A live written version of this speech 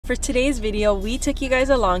For today's video, we took you guys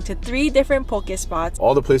along to 3 different poke spots.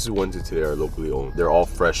 All the places we went to today are locally owned. They're all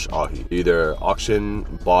fresh ahi, either auction,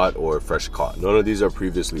 bought, or fresh caught. None of these are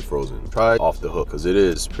previously frozen. Try off the hook, because it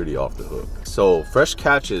is pretty off the hook. So fresh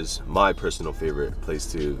catch is my personal favorite place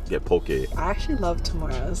to get poke. I actually love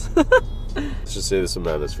tomorrow's. Let's just say this is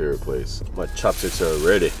Amanda's favorite place. My chopsticks are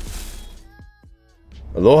ready.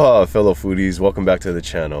 Aloha fellow foodies, welcome back to the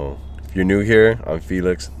channel. If you're new here, I'm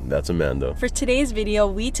Felix, that's Amanda. For today's video,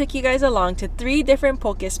 we took you guys along to 3 different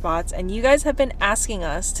poke spots, and you guys have been asking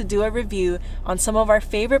us to do a review on some of our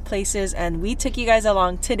favorite places, and we took you guys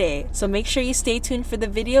along today. So make sure you stay tuned for the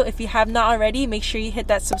video. If you have not already, make sure you hit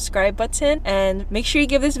that subscribe button and make sure you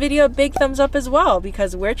give this video a big thumbs up as well,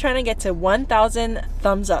 because we're trying to get to 1,000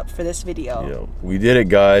 thumbs up for this video. Yeah, we did it,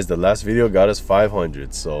 guys. The last video got us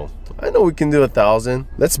 500, so I know we can do 1,000.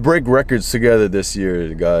 Let's break records together this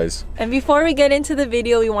year, guys. And before we get into the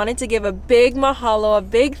video, we wanted to give a big mahalo, a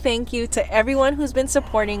big thank you to everyone who's been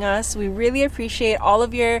supporting us. We really appreciate all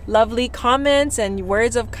of your lovely comments and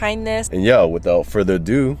words of kindness. And yeah, without further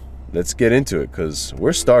ado, let's get into it, because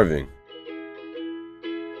we're starving.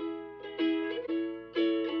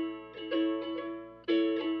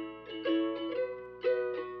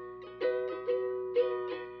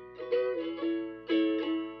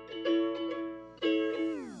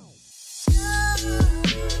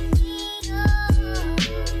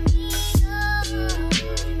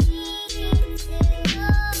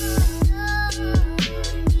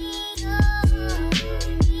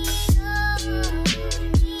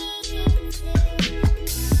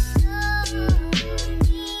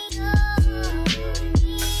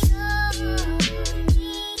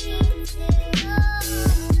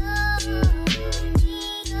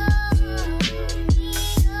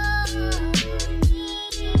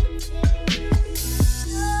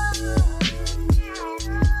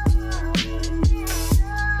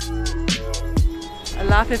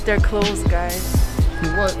 Laugh if they're closed, guys.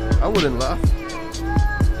 What? I wouldn't laugh.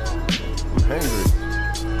 I'm hungry.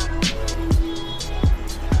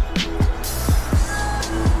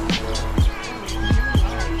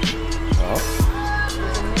 There's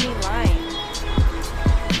a mini line.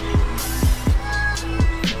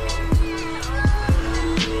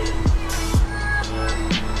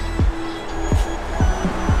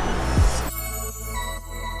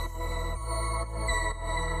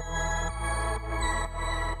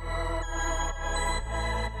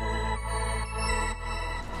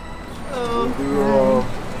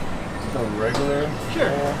 Some regular?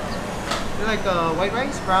 Sure. You like white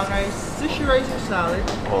rice, brown rice, sushi rice, or salad?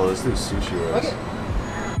 Oh, let's do sushi rice. Okay.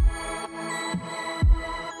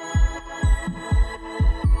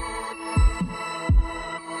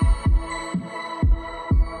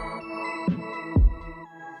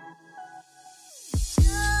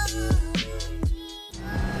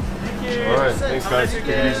 Thank you. Alright, thanks guys. Take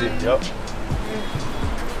it easy. Yep.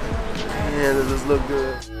 Man, does this look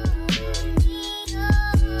good?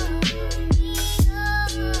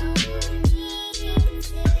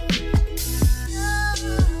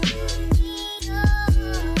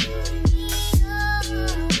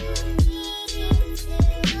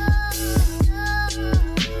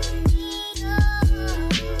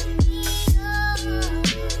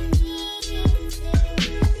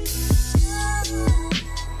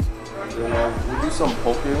 We'll do some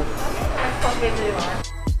poke.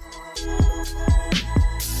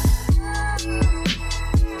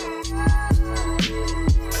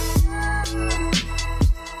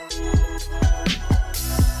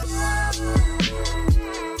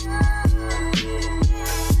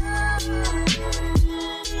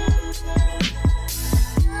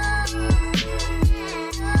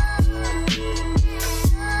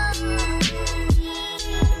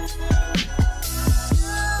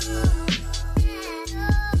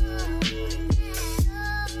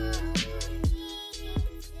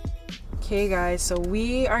 Okay guys, so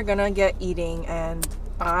we are gonna get eating and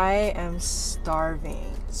I am starving.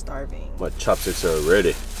 My chopsticks are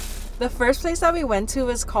ready. The first place that we went to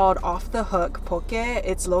is called Off the Hook Poke.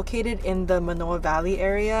 It's located in the Manoa Valley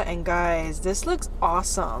area, and guys, this looks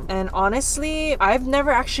awesome. And honestly, I've never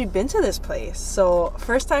actually been to this place, so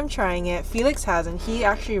first time trying it. Felix hasn't. He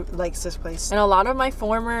actually likes this place, and a lot of my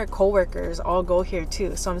former co-workers all go here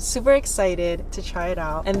too, so I'm super excited to try it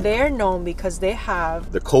out. And they're known because they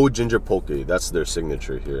have the cold ginger poke. That's their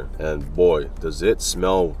signature here, and boy, does it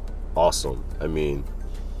smell awesome. I mean,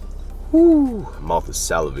 whoo, my mouth is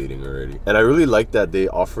salivating already. And I really like that they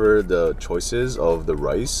offer the choices of the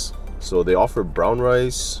rice. So they offer brown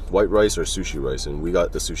rice, white rice, or sushi rice, and we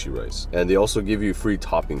got the sushi rice. And they also give you free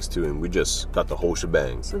toppings too, and we just got the whole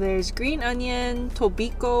shebang. So there's green onion,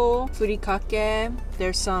 tobiko, furikake,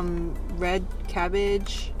 there's some red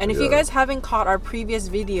cabbage. And if you guys haven't caught our previous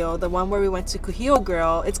video, the one where we went to Kuhio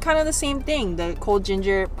Grill, it's kind of the same thing. The cold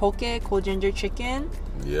ginger poke, cold ginger chicken.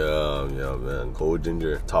 Yeah, man. Cold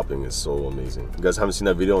ginger topping is so amazing. You guys haven't seen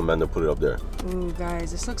that video? Amanda put it up there. Ooh,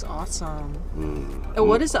 guys, this looks awesome. And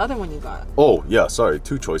what is the other one you got? Oh, yeah, sorry.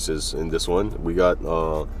 2 choices in this one. We got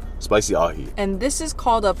spicy ahi. And this is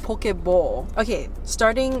called a poke bowl. Okay,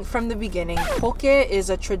 starting from the beginning, poke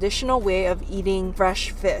is a traditional way of eating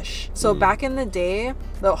fresh fish. So back in the day,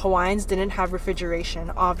 the Hawaiians didn't have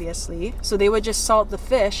refrigeration, obviously. So they would just salt the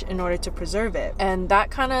fish in order to preserve it. And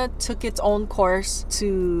that kind of took its own course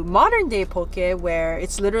to modern day poke, where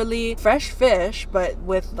it's literally fresh fish, but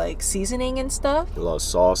with like seasoning and stuff. A lot of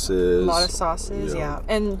sauces. A lot of sauces, yeah.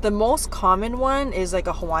 And the most common one is like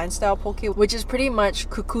a Hawaiian style poke, which is pretty much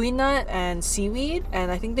kukui nut and seaweed,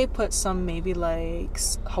 and I think they put some maybe like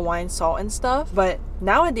Hawaiian salt and stuff. But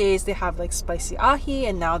nowadays they have like spicy ahi,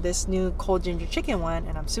 and now this new cold ginger chicken one,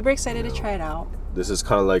 and I'm super excited to try it out. This is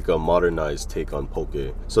kind of like a modernized take on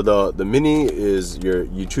poke. So the mini is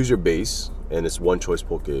you choose your base, and it's 1 choice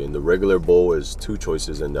poke, and the regular bowl is 2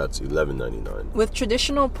 choices, and that's $11.99. With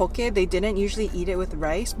traditional poke, they didn't usually eat it with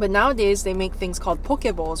rice, but nowadays they make things called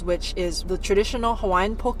poke bowls, which is the traditional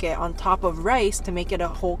Hawaiian poke on top of rice to make it a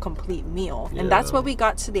whole complete meal. And that's what we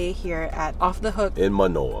got today here at Off the Hook in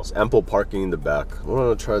Manoa. There's ample parking in the back. I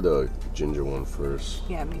want to try the ginger one first.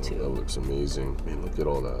 Yeah, me too. That looks amazing. Man, look at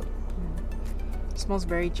all that. It smells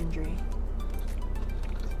very gingery.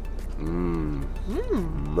 Man.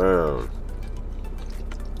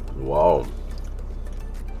 Wow.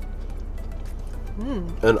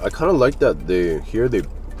 And I kind of like that they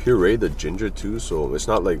puree the ginger too, so it's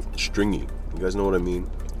not like stringy. You guys know what I mean?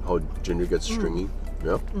 How ginger gets stringy?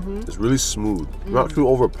 Yeah? It's really smooth. Not too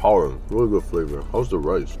overpowering. Really good flavor. How's the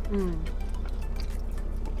rice?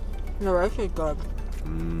 The rice is good.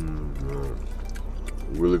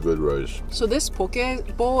 Really good rice. So this poke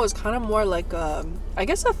bowl is kind of more like I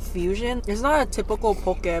guess a fusion. It's not a typical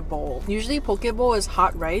poke bowl. Usually poke bowl is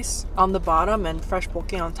hot rice on the bottom and fresh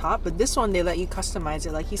poke on top, but this one they let you customize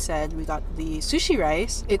it. Like he said, we got the sushi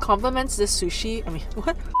rice. It complements this sushi. I mean,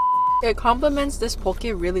 what? It complements this poke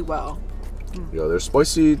really well. Yeah, their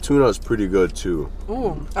spicy tuna is pretty good too.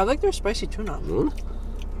 Ooh, I like their spicy tuna.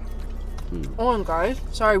 Oh, and guys,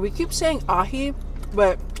 sorry, we keep saying ahi,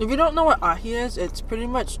 but if you don't know what ahi is, it's pretty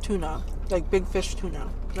much tuna, like big fish tuna,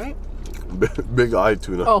 right? Big eye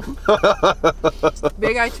tuna. Oh,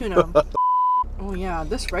 big eye tuna. Oh yeah,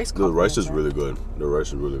 this rice. The rice is really good. The rice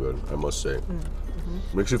is really good, I must say.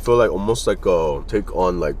 Makes you feel like almost like a take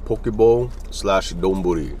on like poke bowl /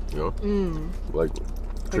 donburi, you know? Like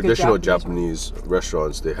traditional Japanese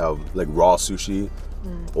restaurants, they have like raw sushi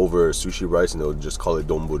over sushi rice, and they'll just call it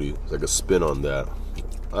donburi. It's like a spin on that.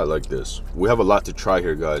 I like this. We have a lot to try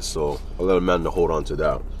here, guys, so I'll let Amanda hold on to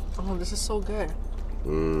that. Oh, this is so good.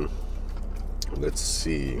 Let's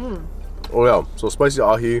see. Oh yeah, so spicy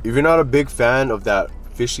ahi. If you're not a big fan of that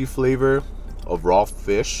fishy flavor of raw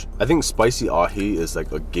fish, I think spicy ahi is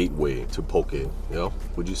like a gateway to poke, you know?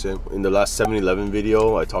 Would you say? In the last 7-Eleven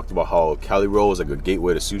video, I talked about how Cali roll is like a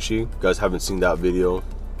gateway to sushi. You guys haven't seen that video?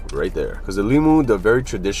 Right there, because the limu, the very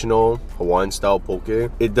traditional Hawaiian style poke,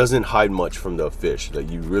 it doesn't hide much from the fish.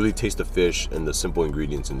 Like, you really taste the fish and the simple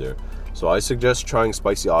ingredients in there. So I suggest trying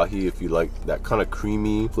spicy ahi if you like that kind of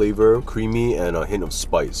creamy flavor, creamy and a hint of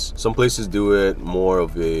spice. Some places do it more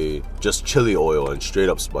of a just chili oil and straight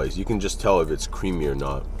up spice. You can just tell if it's creamy or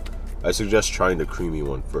not. I suggest trying the creamy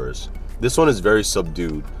one first. This one is very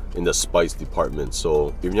subdued in the spice department,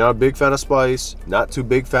 so if you're not a big fan of spice, not too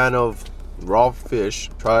big fan of raw fish,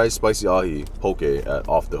 try spicy ahi poke at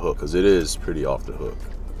Off the Hook, because it is pretty off the hook.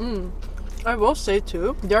 I will say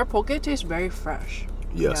too, their poke tastes very fresh.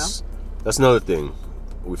 Yes, that's another thing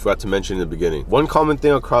we forgot to mention in the beginning. One common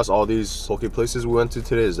thing across all these poke places we went to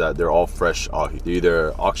today is that they're all fresh ahi. They're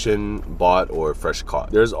either auction, bought, or fresh caught.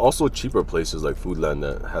 There's also cheaper places like Foodland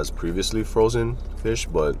that has previously frozen fish,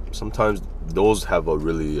 but sometimes those have a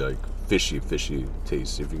really like fishy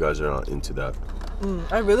taste if you guys are not into that.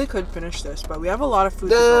 I really could finish this, but we have a lot of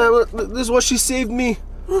food. This is what she saved me.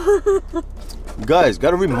 Guys,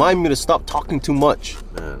 gotta remind me to stop talking too much.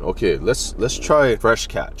 Man, okay, let's try Fresh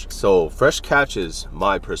Catch. So Fresh Catch is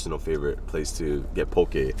my personal favorite place to get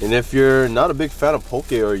poke. And if you're not a big fan of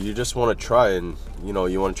poke, or you just want to try and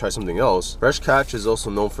you want to try something else, Fresh Catch is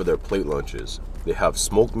also known for their plate lunches. They have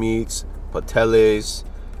smoked meats, pateles,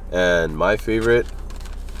 and my favorite,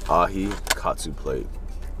 Ahi Katsu plate.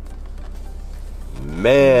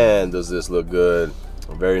 Man, does this look good.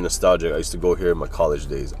 I'm very nostalgic. I used to go here in my college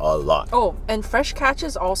days a lot. Oh, and Fresh Catch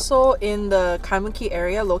is also in the Kaimuki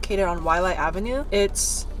area located on Wailai Avenue.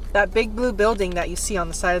 It's that big blue building that you see on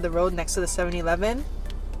the side of the road next to the 7-Eleven.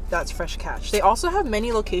 That's Fresh Catch. They also have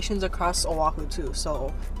many locations across Oahu too,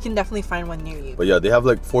 so you can definitely find one near you. But yeah, they have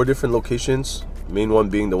like 4 different locations. Main one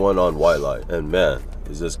being the one on Wailai. And man,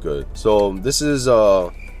 is this good. So this is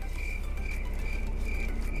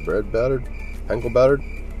bread battered? Panko battered?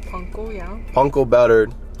 Panko, yeah. Panko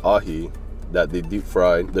battered ahi that they deep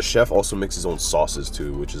fried. The chef also makes his own sauces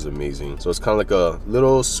too, which is amazing. So it's kind of like a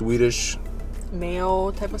little Swedish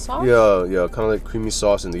mayo type of sauce? Yeah, kind of like creamy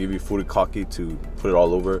sauce, and they give you furikake to put it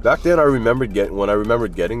all over. Back then, when I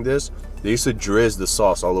remembered getting this, they used to drizz the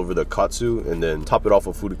sauce all over the katsu and then top it off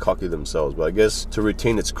with furikake themselves. But I guess to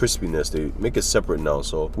retain its crispiness, they make it separate now.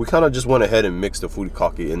 So we kind of just went ahead and mixed the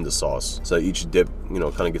furikake in the sauce, so each dip, you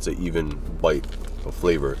know, kind of gets an even bite of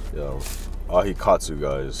flavor. Yeah, Ahi Katsu,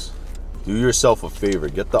 guys. Do yourself a favor,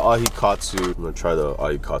 get the Ahi Katsu. I'm gonna try the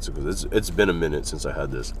Ahi Katsu because it's been a minute since I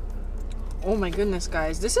had this. Oh my goodness,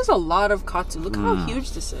 guys. This is a lot of katsu. Look how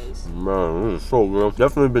huge this is. Man, it's so good.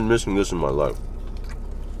 Definitely been missing this in my life.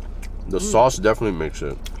 The sauce definitely makes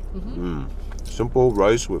it. Simple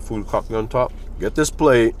rice with furikake on top. Get this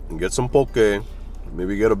plate and get some poke.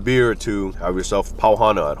 Maybe get a beer or two. Have yourself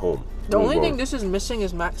pauhana at home. The only thing this is missing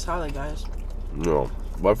is mac salad, guys. No.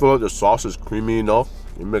 But I feel like the sauce is creamy enough.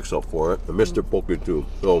 It makes up for it. I missed their poke too.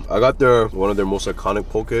 So I got one of their most iconic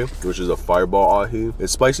poke, which is a fireball ahi.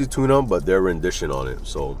 It's spicy tuna, but their rendition on it.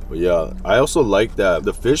 So, but yeah, I also like that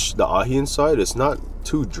the fish, the ahi inside, it's not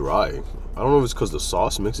too dry. I don't know if it's because the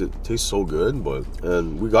sauce makes it taste so good,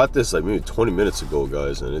 and we got this like maybe 20 minutes ago,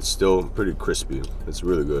 guys, and it's still pretty crispy. It's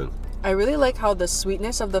really good. I really like how the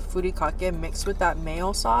sweetness of the furikake mixed with that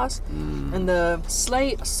mayo sauce and the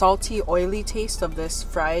slight salty, oily taste of this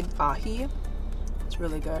fried ahi. It's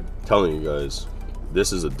really good. I'm telling you guys,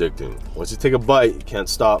 this is addicting. Once you take a bite, you can't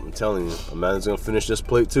stop. I'm telling you, Amanda's gonna finish this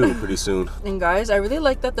plate too pretty soon. And guys, I really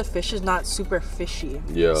like that the fish is not super fishy.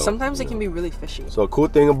 Yeah. Sometimes it can be really fishy. So a cool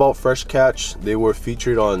thing about Fresh Catch, they were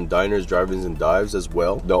featured on Diners, Drive-Ins, and Dives as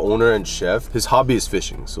well. The owner and chef, his hobby is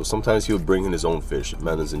fishing, so sometimes he would bring in his own fish.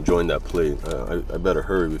 Amanda's enjoying that plate. I better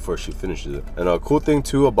hurry before she finishes it. And a cool thing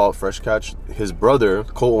too about Fresh Catch, his brother,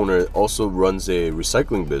 co-owner, also runs a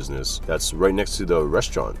recycling business that's right next to the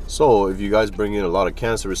restaurant. So if you guys bring in a lot of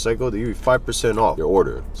cans to recycle, they give you 5% off your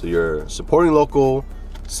order. So you're supporting local,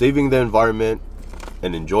 saving the environment,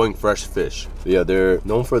 and enjoying fresh fish. But yeah, they're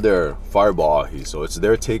known for their fireball ahi, so it's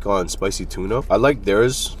their take on spicy tuna. I like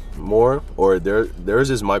theirs more, or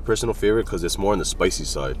theirs is my personal favorite because it's more on the spicy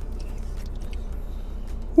side.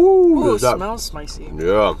 Ooh, it smells spicy.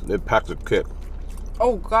 Yeah, it packs a kick.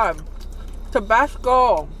 Oh god,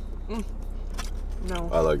 Tabasco. No.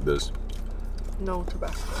 I like this. No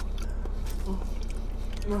Tabasco.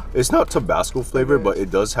 It's not Tabasco flavor, but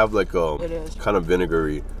it does have like a kind of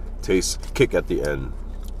vinegary taste kick at the end.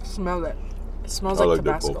 Smell it. It smells like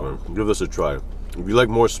Tabasco. Give this a try. If you like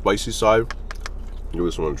more spicy side, give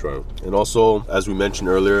this one a try. And also, as we mentioned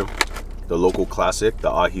earlier, the local classic, the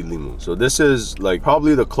ahi limu. So this is like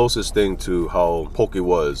probably the closest thing to how poke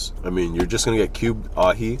was. I mean, you're just gonna get cubed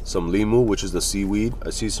ahi, some limu, which is the seaweed. I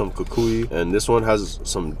see some kukui, and this one has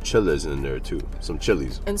some chiles in there too, some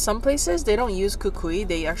chilies. In some places, they don't use kukui,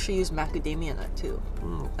 they actually use macadamia nut too,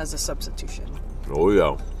 as a substitution. Oh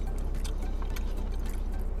yeah.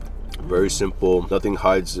 Very simple, nothing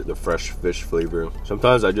hides the fresh fish flavor.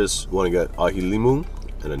 Sometimes I just want to get ahi limu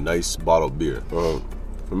and a nice bottle of beer.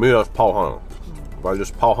 For me, that's pauhana. If I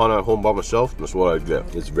just pauhana at home by myself, that's what I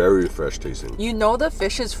get. It's very fresh tasting. You know the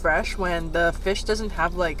fish is fresh when the fish doesn't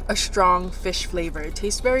have like a strong fish flavor. It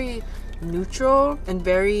tastes very neutral and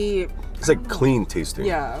very... It's like clean tasting.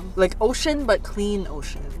 Yeah, like ocean, but clean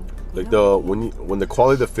ocean. Like when the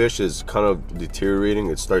quality of the fish is kind of deteriorating,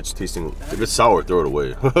 it starts tasting. If it's sour, throw it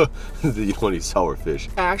away. You don't eat sour fish.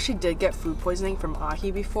 I actually did get food poisoning from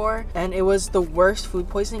ahi before, and it was the worst food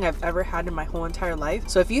poisoning I've ever had in my whole entire life.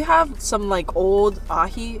 So if you have some like old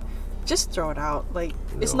ahi, just throw it out. Like,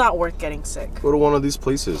 it's not worth getting sick. Go to one of these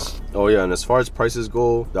places. Oh yeah, and as far as prices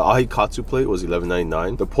go, the Ahi Katsu plate was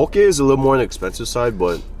 $11.99. The poke is a little more on the expensive side,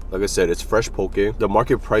 but like I said, it's fresh poke. The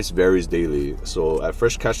market price varies daily. So at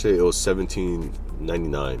Fresh Catch today, it was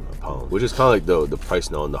 $17.99 a pound, which is kind of like the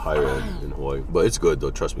price now on the higher end in Hawaii. But it's good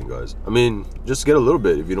though, trust me guys. I mean, just get a little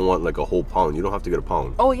bit if you don't want like a whole pound. You don't have to get a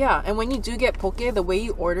pound. Oh yeah, and when you do get poke, the way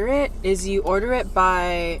you order it is you order it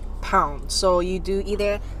by pound. So you do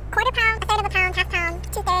either quarter pound, a third of a pound, half pound,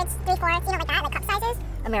 2/3, 3/4, you know, like that, like cup sizes.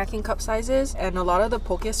 American cup sizes. And a lot of the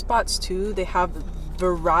poke spots too, they have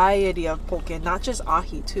variety of poke, not just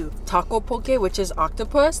ahi too. Taco poke, which is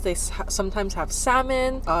octopus. They sometimes have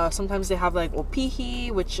salmon. Sometimes they have like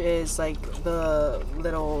opihi, which is like the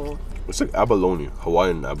little... It's like abalone,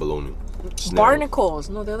 Hawaiian abalone. Barnacles.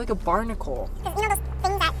 No, they're like a barnacle. You know those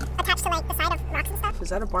things that attach to like the side of rocks and stuff? Is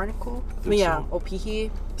that a barnacle? Think Yeah, so.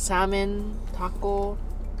 opihi, salmon, taco.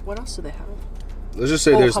 What else do they have? Let's just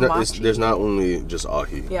say hamachi. there's not only just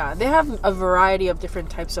ahi. Yeah, they have a variety of different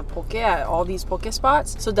types of poke at all these poke spots.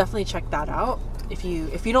 So definitely check that out. If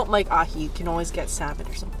you don't like ahi, you can always get salmon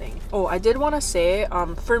or something. Oh, I did want to say,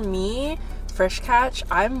 for me, Fresh Catch,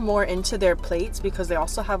 I'm more into their plates because they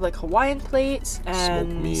also have like Hawaiian plates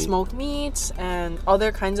and smoked meats and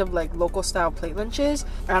other kinds of like local style plate lunches.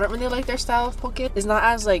 I don't really like their style of poke. It's not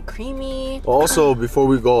as like creamy. Also, before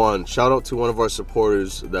we go on, shout out to one of our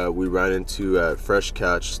supporters that we ran into at Fresh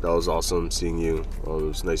Catch. That was awesome seeing you. It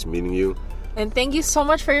was nice meeting you. And thank you so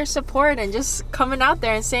much for your support and just coming out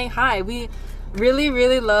there and saying hi. We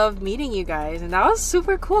really love meeting you guys, and that was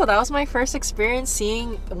super cool. That was my first experience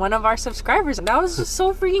seeing one of our subscribers, and that was just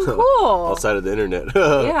so freaking cool. Outside of the internet.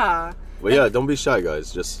 Yeah. But yeah, don't be shy,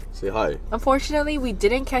 guys. Just say hi. Unfortunately, we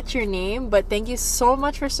didn't catch your name, but thank you so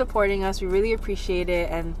much for supporting us. We really appreciate it,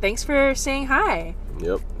 and thanks for saying hi.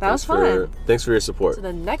 Yep. That was fun. Thanks for your support. So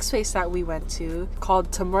the next place that we went to, called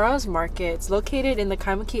Tamura's Market. It's located in the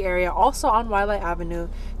Kaimuki area, also on Waialae Avenue.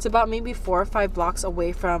 It's about maybe 4 or 5 blocks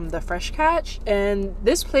away from the Fresh Catch. And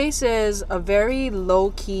this place is a very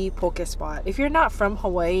low-key poke spot. If you're not from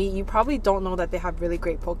Hawaii, you probably don't know that they have really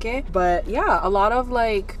great poke. But yeah, a lot of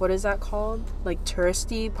like, what is that called? Like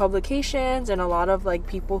touristy publications and a lot of like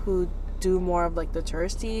people who do more of like the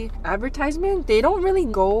touristy advertisement, they don't really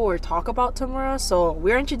go or talk about Tamura, so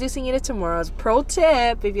we're introducing you to Tamura's. Pro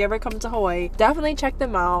tip, if you ever come to Hawaii, definitely check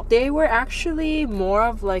them out. They were actually more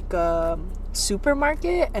of like a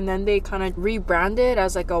supermarket, and then they kind of rebranded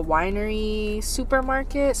as like a winery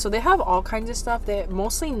supermarket, so they have all kinds of stuff. They're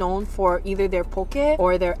mostly known for either their poke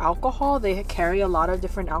or their alcohol. They carry a lot of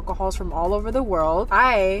different alcohols from all over the world.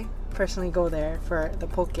 I personally go there for the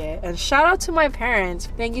poke, and shout out to my parents.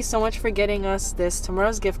 Thank you so much for getting us this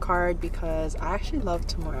Tamura's gift card because I actually love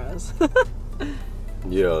Tamura's.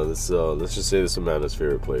 Yeah, let's just say this is Amanda's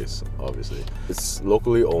favorite place, obviously. It's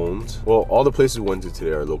locally owned. Well, all the places we went to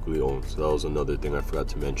today are locally owned, so that was another thing I forgot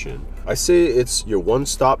to mention. I say it's your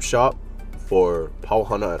one-stop shop for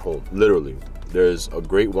pauhana at home, literally. There's a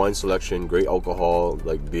great wine selection, great alcohol,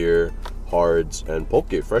 like beer, hards, and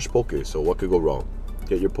poke, fresh poke, so what could go wrong?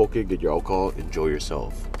 Get your poke, get your alcohol, enjoy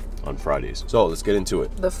yourself on Fridays. So let's get into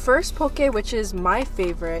it. The first poke, which is my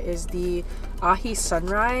favorite, is the Ahi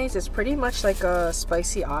Sunrise. It's pretty much like a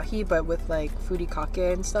spicy ahi, but with like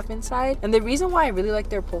furikake and stuff inside. And the reason why I really like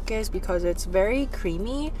their poke is because it's very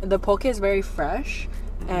creamy. The poke is very fresh,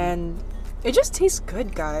 and it just tastes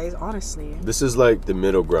good, guys, honestly. This is like the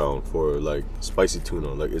middle ground for like spicy tuna.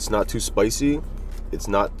 Like, it's not too spicy, it's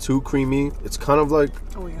not too creamy. It's kind of like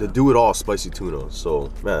the do-it-all spicy tuna.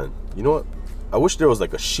 So, man, you know what? I wish there was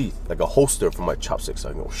like a sheath, like a holster for my chopsticks.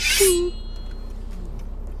 I can go shing.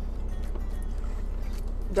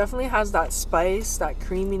 Definitely has that spice, that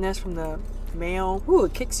creaminess from the mayo. Ooh,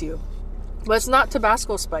 it kicks you. But it's not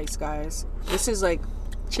Tabasco spice, guys. This is like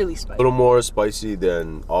chili spice. A little more spicy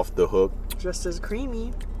than Off the Hook. Just as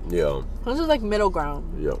creamy. Yeah. This is like middle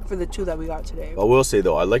ground for the two that we got today. I will say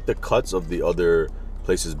though, I like the cuts of the other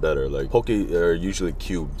places better. Like, poke are usually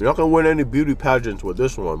cubed. You're not gonna win any beauty pageants with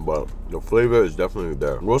this one, but the flavor is definitely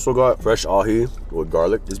there. We also got fresh ahi with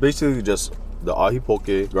garlic. It's basically just the ahi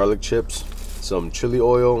poke, garlic chips, some chili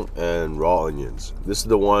oil, and raw onions. This is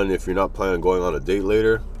the one, if you're not planning on going on a date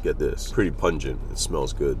later, get this. Pretty pungent. It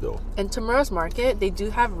smells good though. In Tamura's Market, they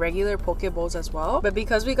do have regular poke bowls as well, but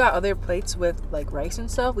because we got other plates with like rice and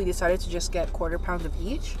stuff, we decided to just get 1/4 pound of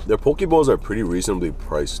each. Their poke bowls are pretty reasonably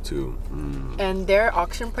priced too. And their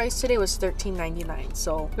auction price today was $13.99,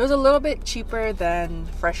 so it was a little bit cheaper than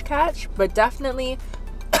Fresh Catch, but definitely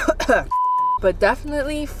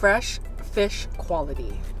fresh fish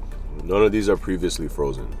quality. None of these are previously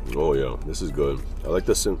frozen. Oh yeah, this is good. I like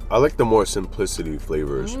the more simplicity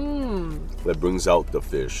flavors that brings out the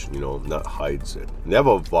fish, you know, not hides it. And they have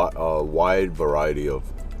a wide variety of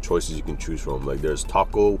choices you can choose from. Like, there's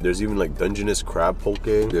taco, there's even like Dungeness crab poke,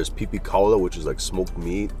 there's pipi kaula, which is like smoked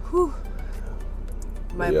meat. Whew.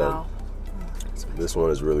 My mouth. This one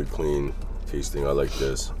is really clean tasting. I like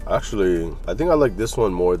this. Actually, I think I like this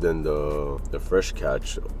one more than the Fresh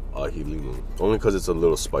Catch ahi limu, only because it's a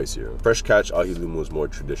little spicier. Fresh Catch ahi limu is more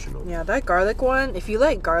traditional. Yeah, that garlic one, if you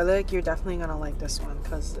like garlic, you're definitely gonna like this one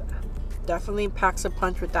because definitely packs a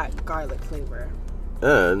punch with that garlic flavor.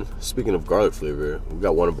 And speaking of garlic flavor, we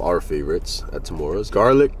got one of our favorites at Tomorrow's,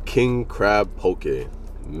 garlic king crab poke.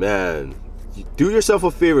 Man, do yourself a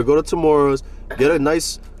favor, go to Tomorrow's, get a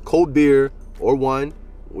nice cold beer or wine,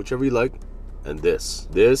 whichever you like, and this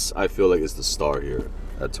I feel like is the star here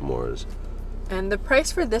at Tomorrow's. And the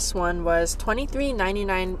price for this one was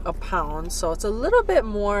 $23.99 a pound, so it's a little bit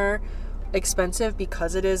more expensive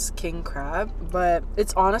because it is king crab, but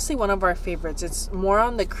it's honestly one of our favorites. It's more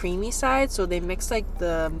on the creamy side, so they mix like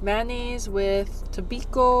the mayonnaise with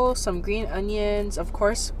tobiko, some green onions, of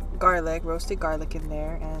course garlic, roasted garlic in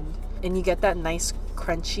there, and you get that nice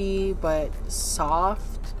crunchy but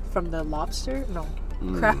soft from the lobster. No,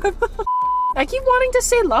 crab. I keep wanting to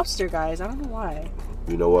say lobster, guys. I don't know why.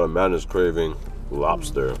 You know what Amanda's craving?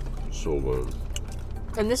 Lobster. So good.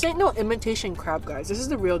 And this ain't no imitation crab, guys. This is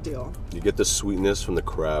the real deal. You get the sweetness from the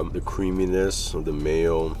crab, the creaminess of the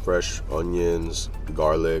mayo, fresh onions,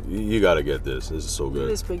 garlic. You gotta get this. This is so good. Look at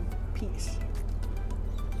this big piece.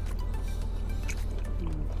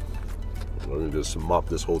 Let me just mop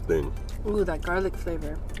this whole thing. Ooh, that garlic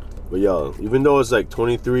flavor. But yeah, even though it's like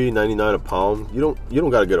 $23.99 a pound, you don't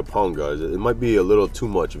gotta get a pound, guys. It might be a little too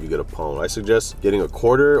much if you get a pound. I suggest getting a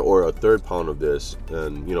quarter or a third pound of this,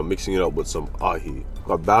 and you know, mixing it up with some ahi.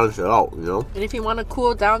 Gotta balance it out, you know. And if you want to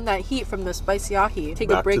cool down that heat from the spicy ahi, take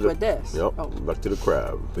a break with this. Yep. Back to the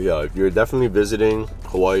crab. But yeah, if you're definitely visiting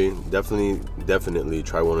Hawaii, definitely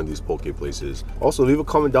try one of these poke places. Also, leave a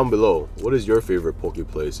comment down below. What is your favorite poke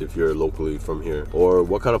place if you're locally from here, or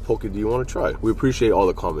what kind of poke do you want to try? We appreciate all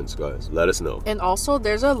the comments, guys. Let us know. And also,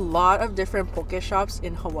 there's a lot of different poke shops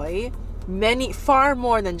in Hawaii. Far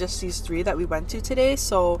more than just these 3 that we went to today.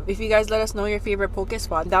 So if you guys let us know your favorite poke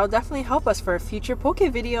spot, that will definitely help us for a future poke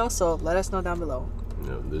video. So let us know down below.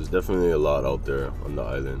 Yeah, there's definitely a lot out there on the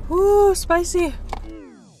island. Ooh, spicy.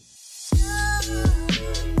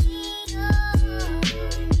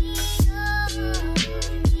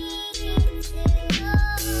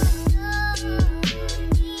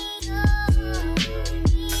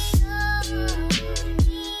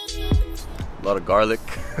 A lot of garlic.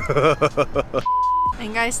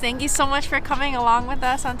 And guys, thank you so much for coming along with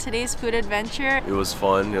us on today's food adventure. It was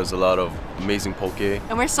fun. It was a lot of amazing poke.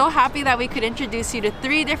 And we're so happy that we could introduce you to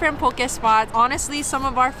 3 different poke spots. Honestly, some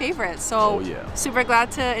of our favorites. So yeah, super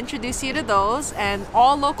glad to introduce you to those, and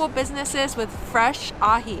all local businesses with fresh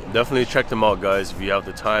ahi. Definitely check them out, guys, if you have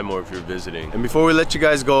the time or if you're visiting. And before we let you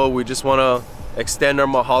guys go, we just want to extend our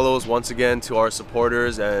mahalos once again to our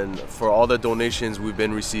supporters and for all the donations we've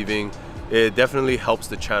been receiving. It definitely helps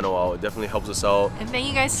the channel out. It definitely helps us out. And thank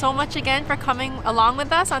you guys so much again for coming along with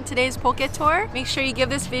us on today's poke tour. Make sure you give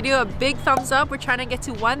this video a big thumbs up. We're trying to get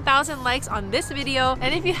to 1,000 likes on this video.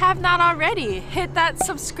 And if you have not already, hit that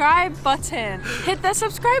subscribe button. Hit that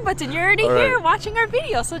subscribe button. You're already here watching our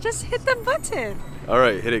video, so just hit the button. All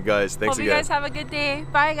right, hit it, guys. Thanks again. Hope you guys have a good day.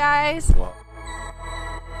 Bye, guys. Wow.